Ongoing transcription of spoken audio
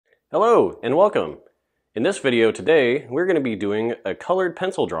Hello and welcome. In this video today, we're going to be doing a colored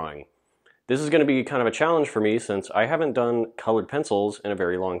pencil drawing. This is going to be kind of a challenge for me since I haven't done colored pencils in a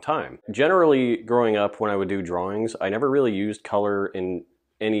very long time. Generally, growing up when I would do drawings, I never really used color in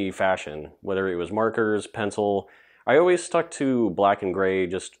any fashion, whether it was markers, pencil. I always stuck to black and gray,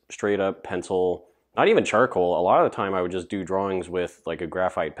 just straight up pencil. Not even charcoal. A lot of the time I would just do drawings with like a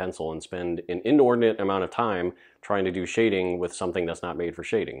graphite pencil and spend an inordinate amount of time trying to do shading with something that's not made for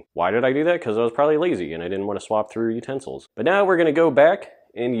shading. Why did I do that? Because I was probably lazy and I didn't want to swap through utensils. But now we're going to go back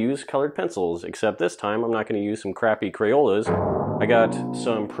and use colored pencils, except this time I'm not going to use some crappy Crayolas. I got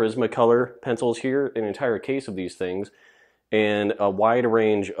some Prismacolor pencils here, an entire case of these things, and a wide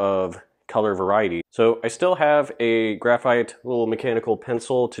range of color variety. So I still have a graphite little mechanical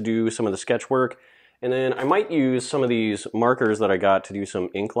pencil to do some of the sketch work. And then I might use some of these markers that I got to do some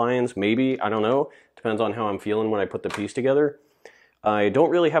ink lines, maybe, I don't know. Depends on how I'm feeling when I put the piece together. I don't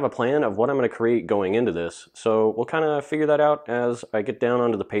really have a plan of what I'm going to create going into this, so we'll kind of figure that out as I get down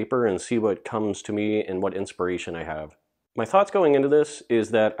onto the paper and see what comes to me and what inspiration I have. My thoughts going into this is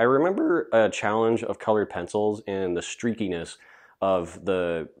that I remember a challenge of colored pencils and the streakiness of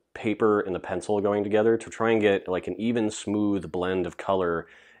the paper and the pencil going together to try and get like an even smooth blend of color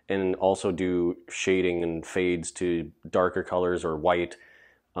and also do shading and fades to darker colors or white,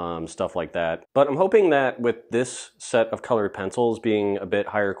 stuff like that. But I'm hoping that with this set of colored pencils being a bit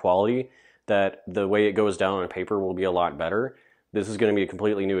higher quality, that the way it goes down on paper will be a lot better. This is going to be a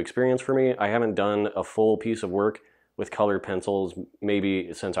completely new experience for me. I haven't done a full piece of work with colored pencils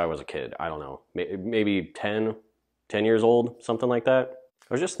maybe since I was a kid. I don't know, maybe 10 years old, something like that.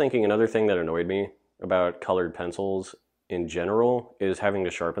 I was just thinking another thing that annoyed me about colored pencils in general is having to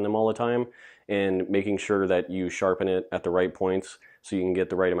sharpen them all the time and making sure that you sharpen it at the right points so you can get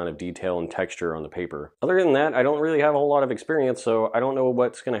the right amount of detail and texture on the paper. Other than that, I don't really have a whole lot of experience, so I don't know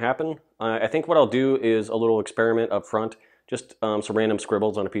what's going to happen. I think what I'll do is a little experiment up front, just some random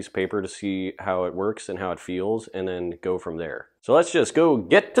scribbles on a piece of paper to see how it works and how it feels, and then go from there. So let's just go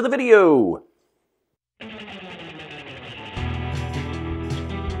get to the video!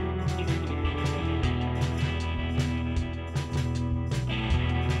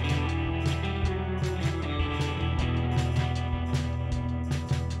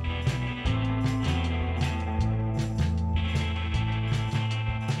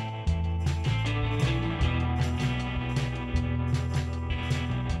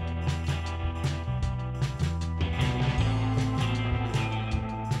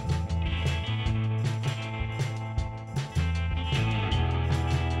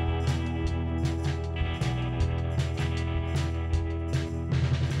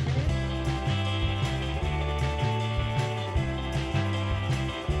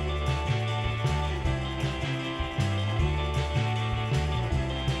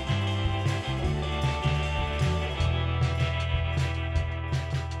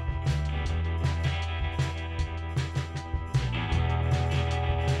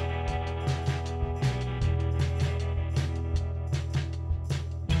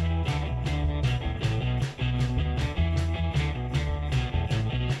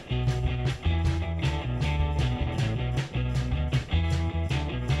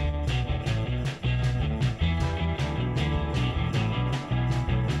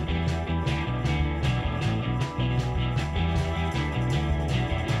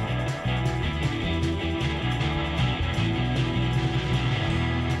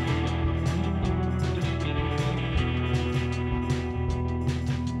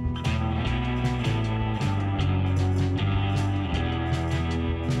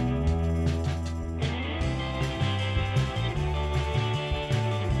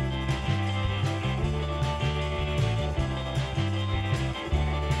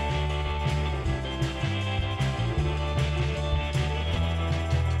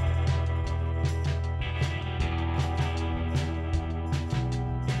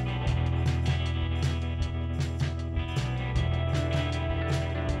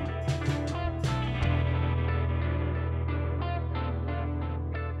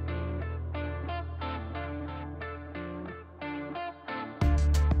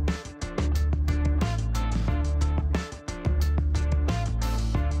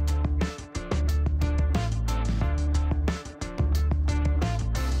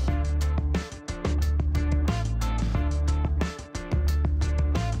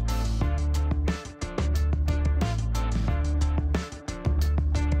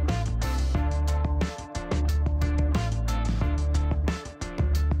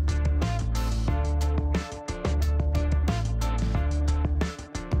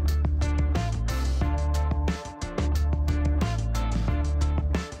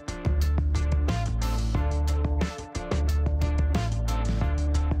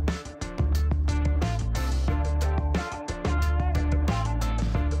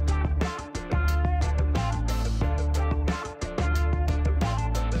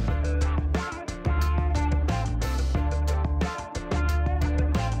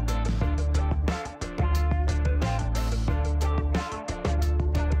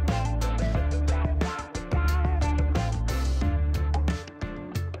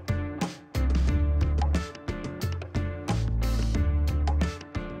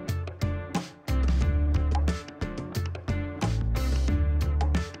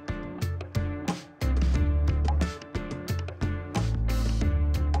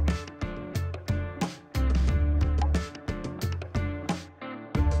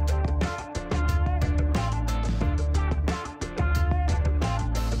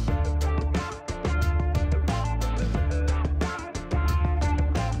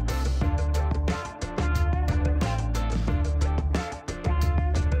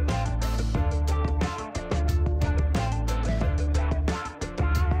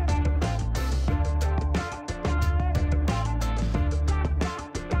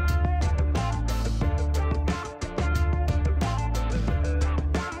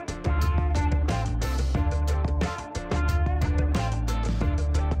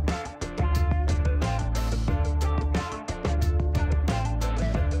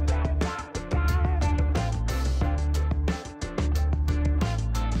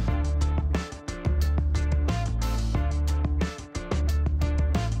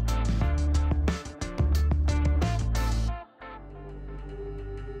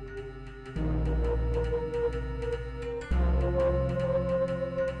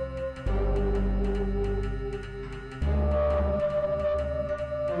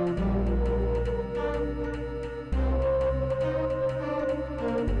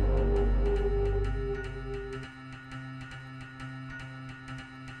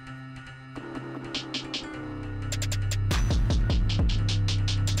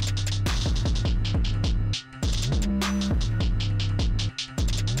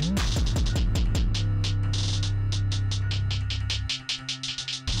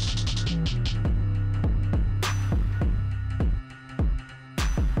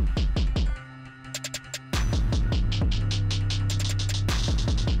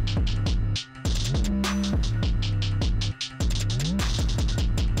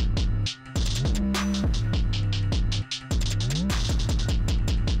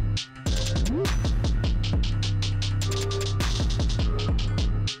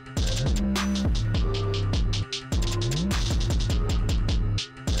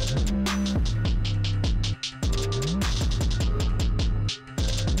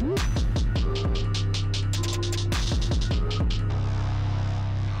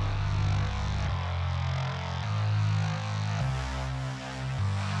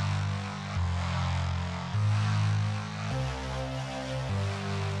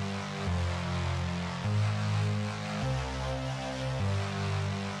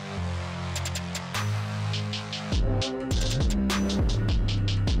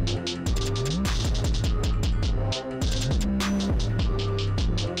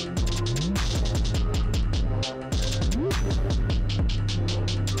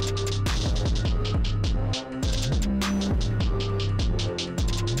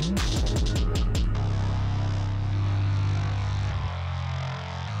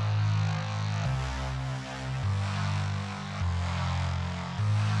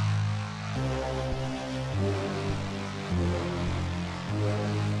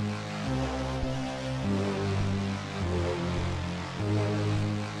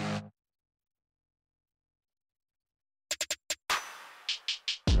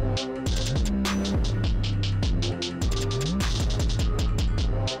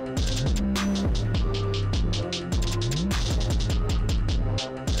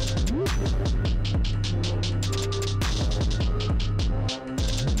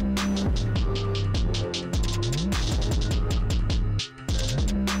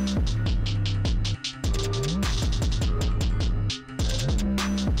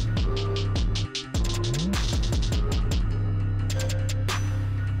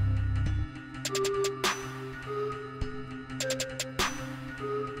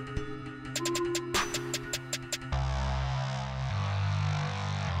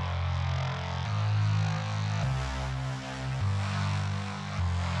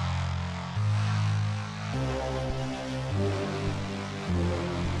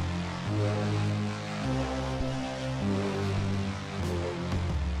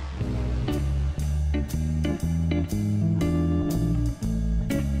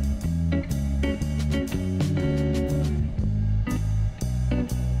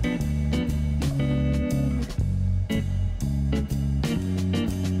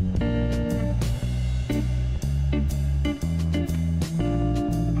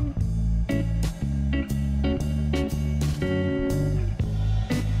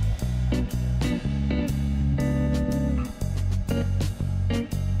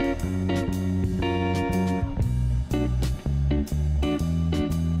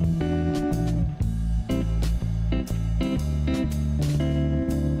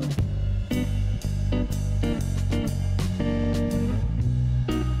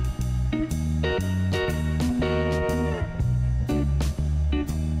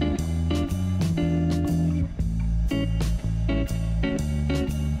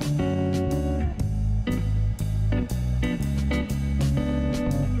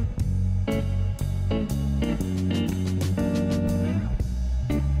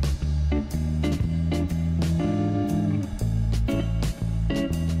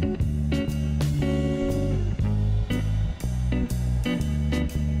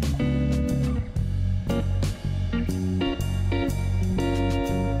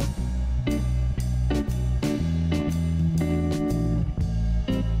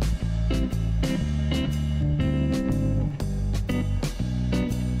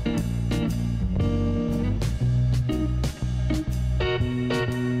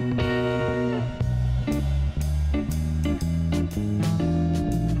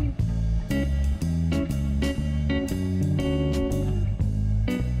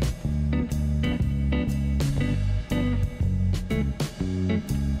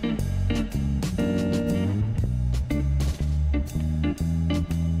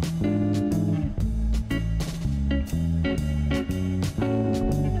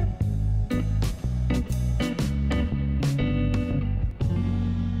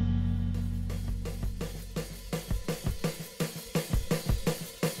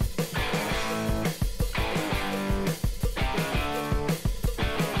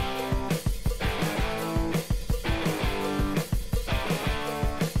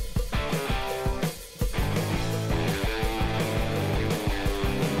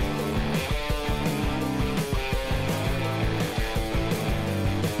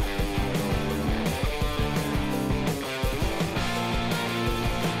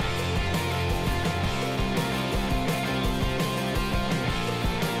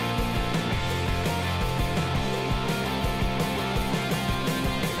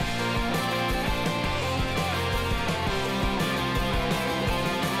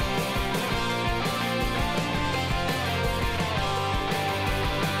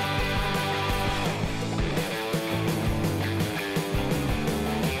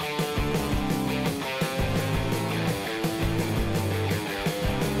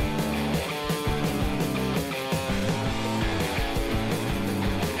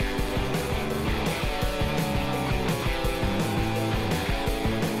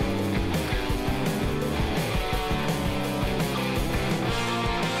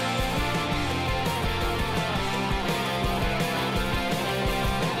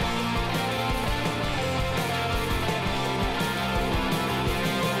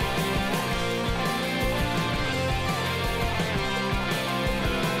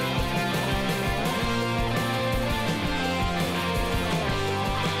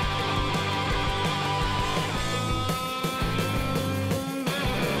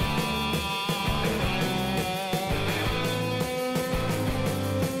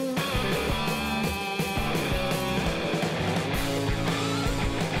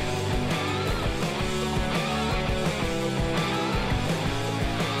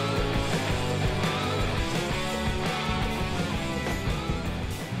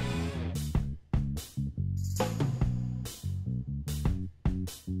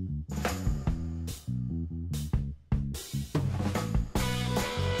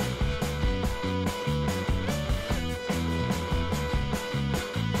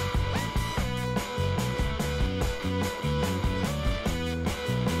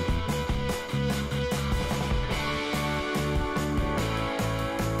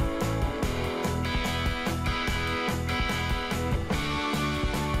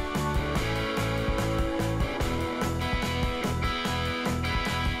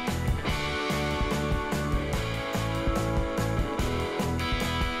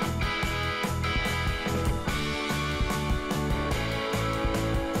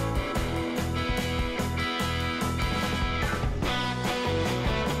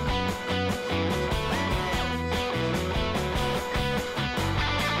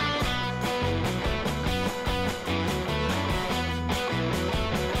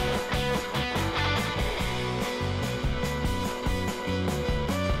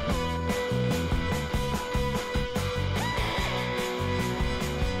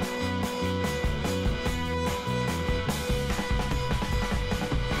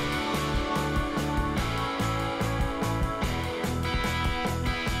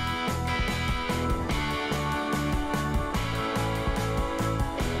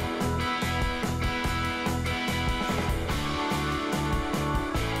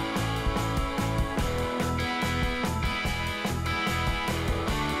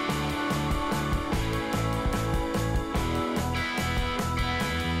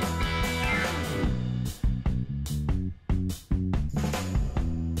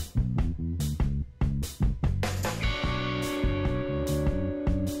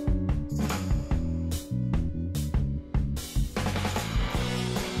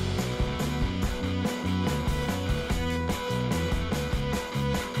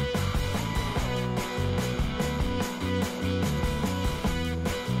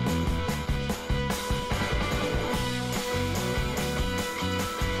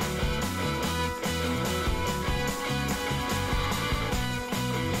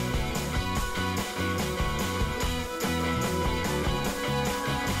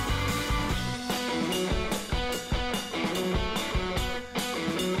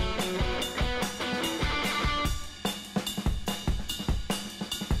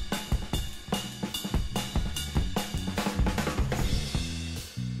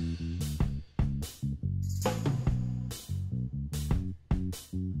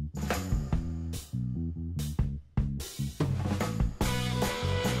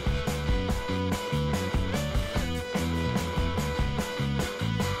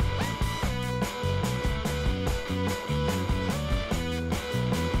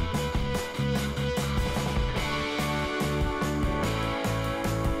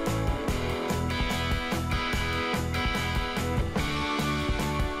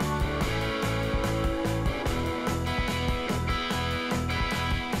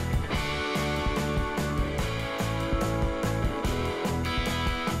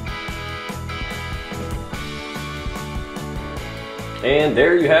 And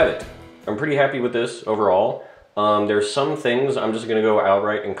there you have it. I'm pretty happy with this overall. There's some things I'm just gonna go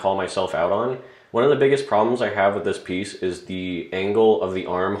outright and call myself out on. One of the biggest problems I have with this piece is the angle of the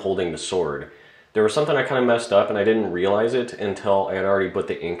arm holding the sword. There was something I kind of messed up and I didn't realize it until I had already put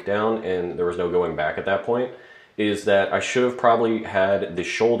the ink down and there was no going back at that point, is that I should have probably had the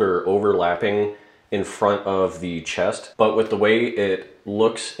shoulder overlapping in front of the chest, but with the way it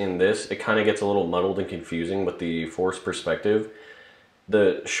looks in this, it kind of gets a little muddled and confusing with the forced perspective.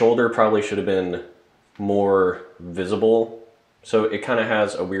 The shoulder probably should have been more visible, so it kind of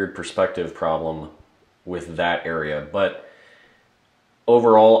has a weird perspective problem with that area. But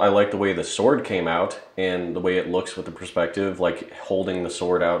overall, I like the way the sword came out and the way it looks with the perspective, like holding the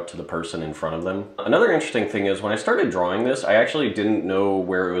sword out to the person in front of them. Another interesting thing is when I started drawing this, I actually didn't know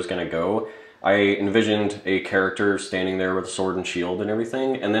where it was going to go. I envisioned a character standing there with a sword and shield and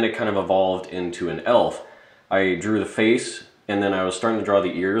everything, and then it kind of evolved into an elf. I drew the face, and then I was starting to draw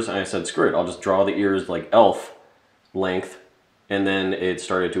the ears, and I said, screw it, I'll just draw the ears like elf length, and then it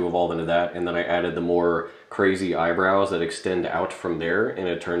started to evolve into that, and then I added the more crazy eyebrows that extend out from there, and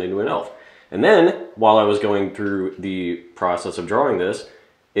it turned into an elf. And then, while I was going through the process of drawing this,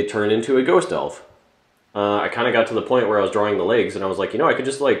 it turned into a ghost elf. I kind of got to the point where I was drawing the legs, and I was like, you know, I could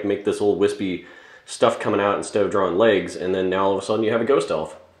just like make this old wispy stuff coming out instead of drawing legs, and then now all of a sudden you have a ghost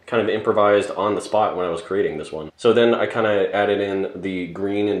elf. Kind of improvised on the spot when I was creating this one. So then I kind of added in the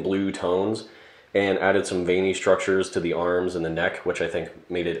green and blue tones and added some veiny structures to the arms and the neck, which I think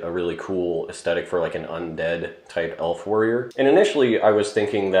made it a really cool aesthetic for like an undead type elf warrior. And initially I was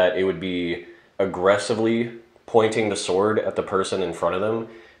thinking that it would be aggressively pointing the sword at the person in front of them,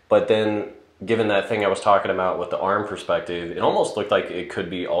 but then given that thing I was talking about with the arm perspective, it almost looked like it could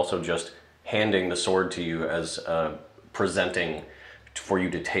be also just handing the sword to you as presenting for you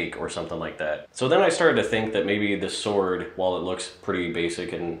to take or something like that. So then I started to think that maybe this sword, while it looks pretty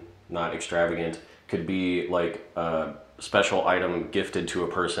basic and not extravagant, could be like a special item gifted to a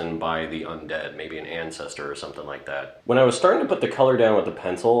person by the undead, maybe an ancestor or something like that. When I was starting to put the color down with the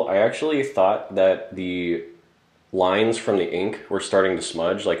pencil, I actually thought that the lines from the ink were starting to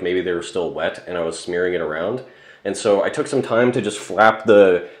smudge, like maybe they were still wet and I was smearing it around. And so I took some time to just flap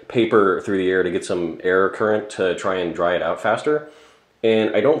the paper through the air to get some air current to try and dry it out faster.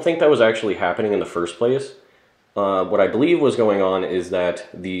 And I don't think that was actually happening in the first place. What I believe was going on is that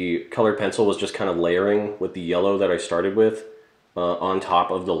the colored pencil was just kind of layering with the yellow that I started with on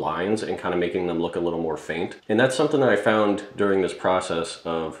top of the lines and kind of making them look a little more faint. And that's something that I found during this process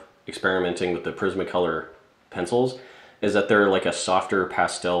of experimenting with the Prismacolor pencils, is that they're like a softer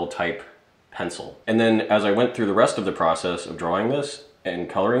pastel type pencil. And then as I went through the rest of the process of drawing this and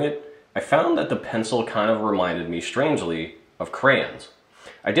coloring it, I found that the pencil kind of reminded me strangely of crayons.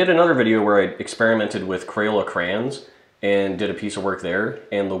 I did another video where I experimented with Crayola crayons and did a piece of work there,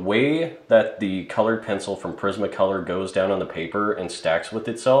 and the way that the colored pencil from Prismacolor goes down on the paper and stacks with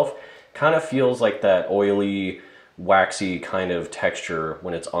itself kind of feels like that oily, waxy kind of texture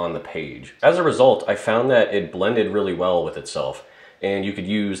when it's on the page. As a result, I found that it blended really well with itself, and you could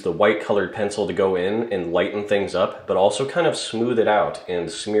use the white colored pencil to go in and lighten things up, but also kind of smooth it out and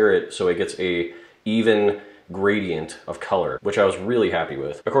smear it so it gets a even gradient of color, which I was really happy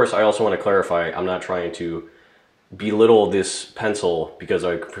with. Of course, I also want to clarify, I'm not trying to belittle this pencil because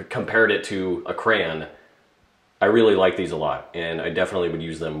I compared it to a crayon. I really like these a lot, and I definitely would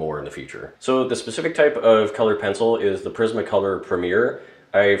use them more in the future. So the specific type of colored pencil is the Prismacolor Premier.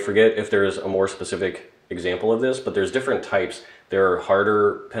 I forget if there's a more specific example of this, but there's different types. There are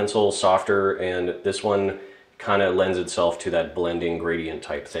harder pencils, softer, and this one kind of lends itself to that blending gradient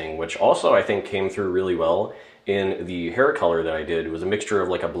type thing, which also I think came through really well in the hair color that I did. It was a mixture of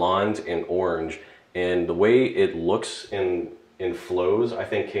like a blonde and orange, and the way it looks in flows I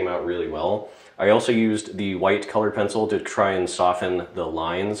think came out really well. I also used the white colored pencil to try and soften the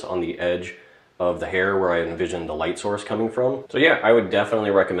lines on the edge of the hair where I envisioned the light source coming from. So yeah, I would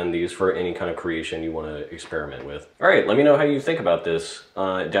definitely recommend these for any kind of creation you want to experiment with. All right, let me know how you think about this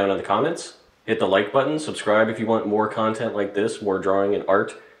down in the comments. Hit the like button, subscribe if you want more content like this, more drawing and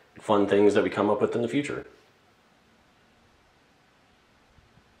art, fun things that we come up with in the future.